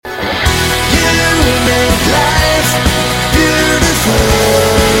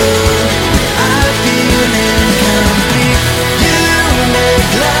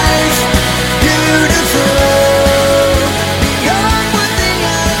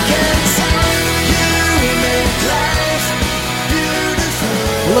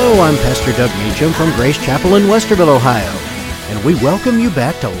I'm Pastor Doug Meacham from Grace Chapel in Westerville, Ohio, and we welcome you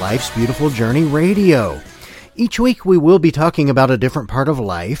back to Life's Beautiful Journey Radio. Each week we will be talking about a different part of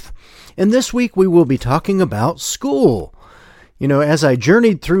life, and this week we will be talking about school. You know, as I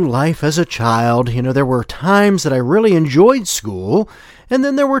journeyed through life as a child, there were times that I really enjoyed school, and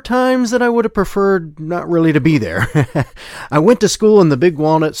then there were times that I would have preferred not really to be there. I went to school in the Big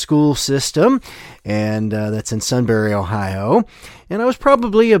Walnut school system, and that's in Sunbury, Ohio, and I was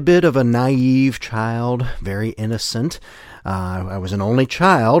probably a bit of a naive child, very innocent. I was an only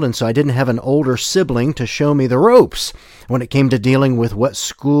child, and so I didn't have an older sibling to show me the ropes when it came to dealing with what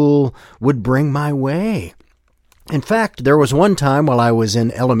school would bring my way. In fact, there was one time while I was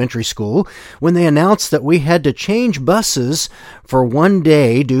in elementary school when they announced that we had to change buses for one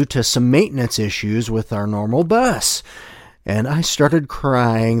day due to some maintenance issues with our normal bus. And I started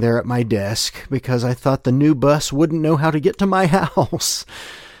crying there at my desk because I thought the new bus wouldn't know how to get to my house.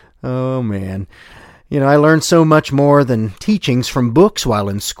 Oh, man. I learned so much more than teachings from books while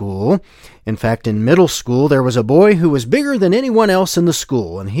in school. In fact, in middle school, there was a boy who was bigger than anyone else in the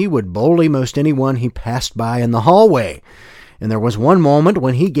school, and he would bully most anyone he passed by in the hallway. And there was one moment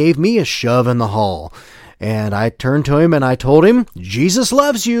when he gave me a shove in the hall. And I turned to him and I told him, "Jesus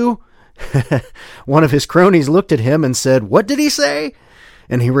loves you." One of his cronies looked at him and said, "What did he say?"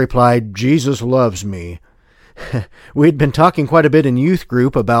 And he replied, "Jesus loves me." We had been talking quite a bit in youth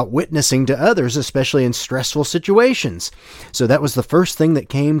group about witnessing to others, especially in stressful situations. So that was the first thing that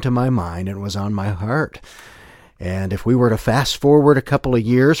came to my mind and was on my heart. And if we were to fast forward a couple of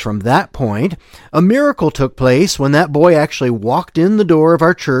years from that point, a miracle took place when that boy actually walked in the door of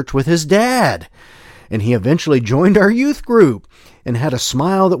our church with his dad. And he eventually joined our youth group and had a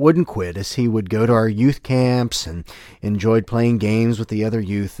smile that wouldn't quit as he would go to our youth camps and enjoyed playing games with the other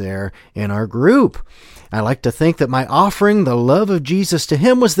youth there in our group. I like to think that my offering the love of Jesus to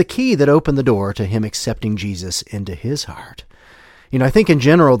him was the key that opened the door to him accepting Jesus into his heart. I think in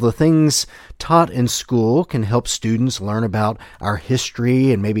general, the things taught in school can help students learn about our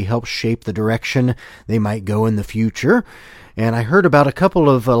history and maybe help shape the direction they might go in the future. And I heard about a couple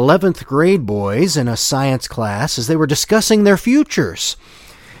of 11th grade boys in a science class as they were discussing their futures.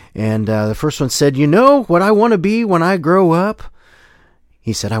 And the first one said, "You know what I want to be when I grow up?"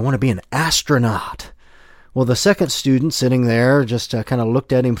 He said, "I want to be an astronaut." Well, the second student sitting there just kind of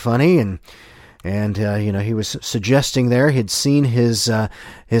looked at him funny, and he was suggesting there he'd seen his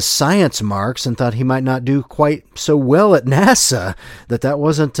science marks and thought he might not do quite so well at NASA, that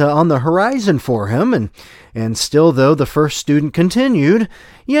wasn't on the horizon for him. And still, though, the first student continued,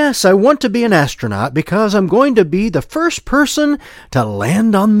 "Yes, I want to be an astronaut because I'm going to be the first person to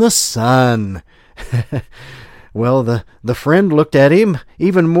land on the sun." Well, the friend looked at him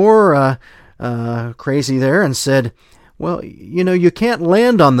even more crazy there and said, "Well, you can't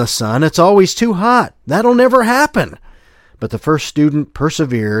land on the sun. It's always too hot. That'll never happen." But the first student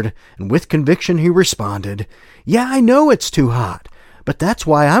persevered, and with conviction he responded, "Yeah, I know it's too hot, but that's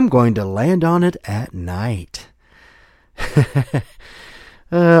why I'm going to land on it at night."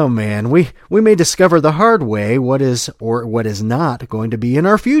 Oh man, we may discover the hard way what is or what is not going to be in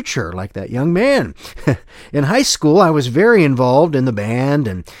our future, like that young man. In high school, I was very involved in the band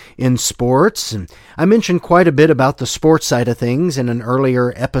and in sports, and I mentioned quite a bit about the sports side of things in an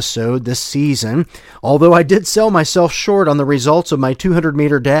earlier episode this season, although I did sell myself short on the results of my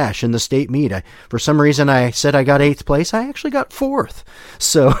 200-meter dash in the state meet. For some reason, I said I got 8th place. I actually got 4th.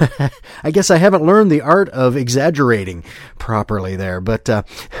 So I guess I haven't learned the art of exaggerating properly there, but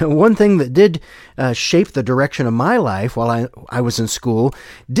one thing that did shape the direction of my life while I was in school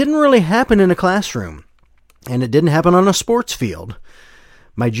didn't really happen in a classroom, and it didn't happen on a sports field.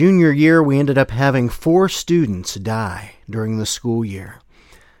 My junior year, we ended up having 4 students die during the school year.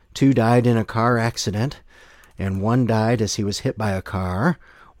 2 died in a car accident, and 1 died as he was hit by a car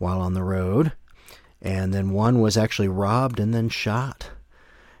while on the road, and then 1 was actually robbed and then shot.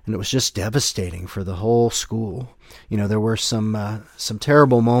 And it was just devastating for the whole school. There were some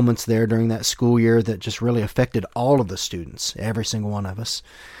terrible moments there during that school year that just really affected all of the students, every single one of us.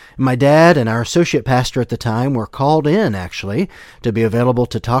 My dad and our associate pastor at the time were called in, actually, to be available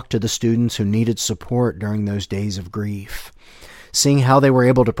to talk to the students who needed support during those days of grief. Seeing how they were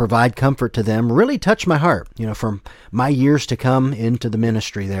able to provide comfort to them really touched my heart. From my years to come into the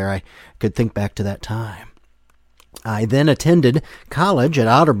ministry there, I could think back to that time. I then attended college at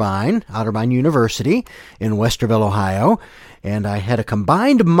Otterbein University in Westerville, Ohio, and I had a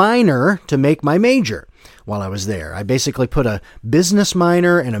combined minor to make my major while I was there. I basically put a business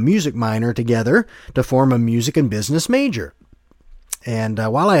minor and a music minor together to form a music and business major. And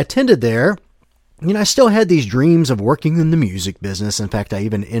while I attended there, I still had these dreams of working in the music business. In fact, I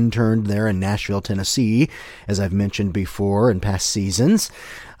even interned there in Nashville, Tennessee, as I've mentioned before in past seasons,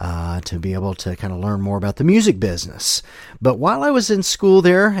 to be able to kind of learn more about the music business. But while I was in school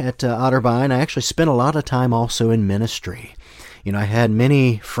there at Otterbein, I actually spent a lot of time also in ministry. I had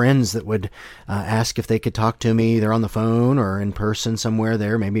many friends that would ask if they could talk to me either on the phone or in person somewhere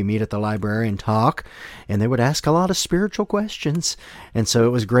there, maybe meet at the library and talk. And they would ask a lot of spiritual questions. And so it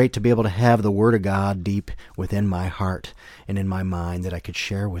was great to be able to have the Word of God deep within my heart and in my mind that I could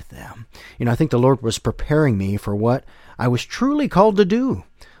share with them. I think the Lord was preparing me for what I was truly called to do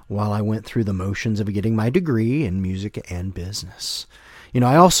while I went through the motions of getting my degree in music and business.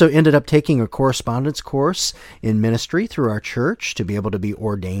 I also ended up taking a correspondence course in ministry through our church to be able to be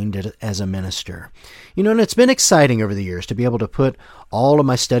ordained as a minister. And it's been exciting over the years to be able to put all of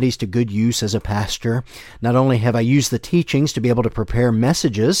my studies to good use as a pastor. Not only have I used the teachings to be able to prepare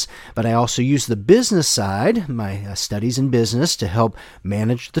messages, but I also use the business side, my studies in business, to help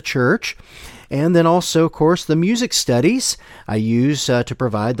manage the church. And then also, of course, the music studies I use to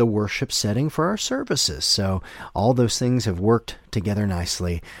provide the worship setting for our services. So all those things have worked together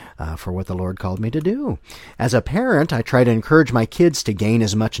nicely for what the Lord called me to do. As a parent, I try to encourage my kids to gain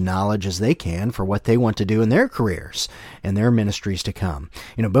as much knowledge as they can for what they want to do in their careers and their ministries to come.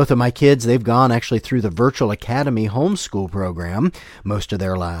 Both of my kids, they've gone actually through the Virtual Academy homeschool program most of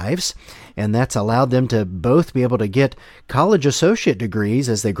their lives, and that's allowed them to both be able to get college associate degrees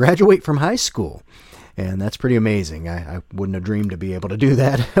as they graduate from high school. And that's pretty amazing. I wouldn't have dreamed to be able to do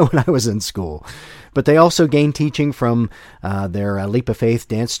that when I was in school. But they also gain teaching from their Leap of Faith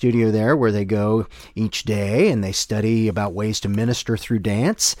dance studio there, where they go each day and they study about ways to minister through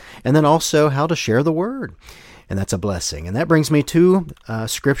dance, and then also how to share the Word. And that's a blessing. And that brings me to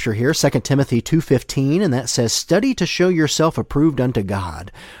Scripture here, 2 Timothy 2:15, and that says, "Study to show yourself approved unto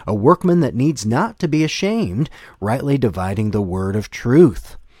God, a workman that needs not to be ashamed, rightly dividing the word of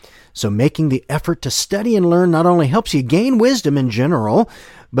truth." So making the effort to study and learn not only helps you gain wisdom in general,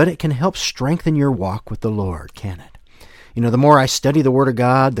 but it can help strengthen your walk with the Lord, can it? The more I study the Word of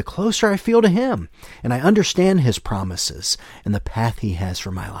God, the closer I feel to Him, and I understand His promises and the path He has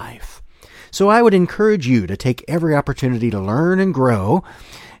for my life. So I would encourage you to take every opportunity to learn and grow,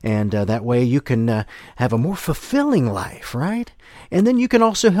 and that way you can have a more fulfilling life, right? And then you can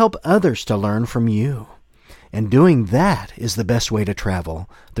also help others to learn from you. And doing that is the best way to travel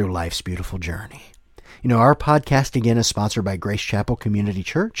through life's beautiful journey. Our podcast, again, is sponsored by Grace Chapel Community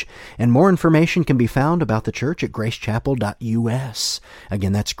Church, and more information can be found about the church at gracechapel.us.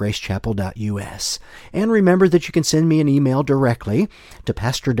 Again, that's gracechapel.us. And remember that you can send me an email directly to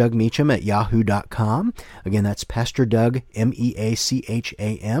Pastor Doug Meacham at yahoo.com. Again, that's Pastor Doug,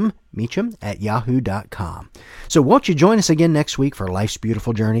 M-E-A-C-H-A-M, Meacham at yahoo.com. So won't you join us again next week for Life's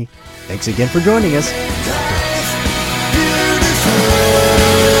Beautiful Journey? Thanks again for joining us.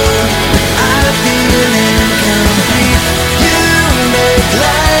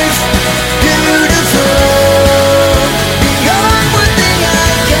 Life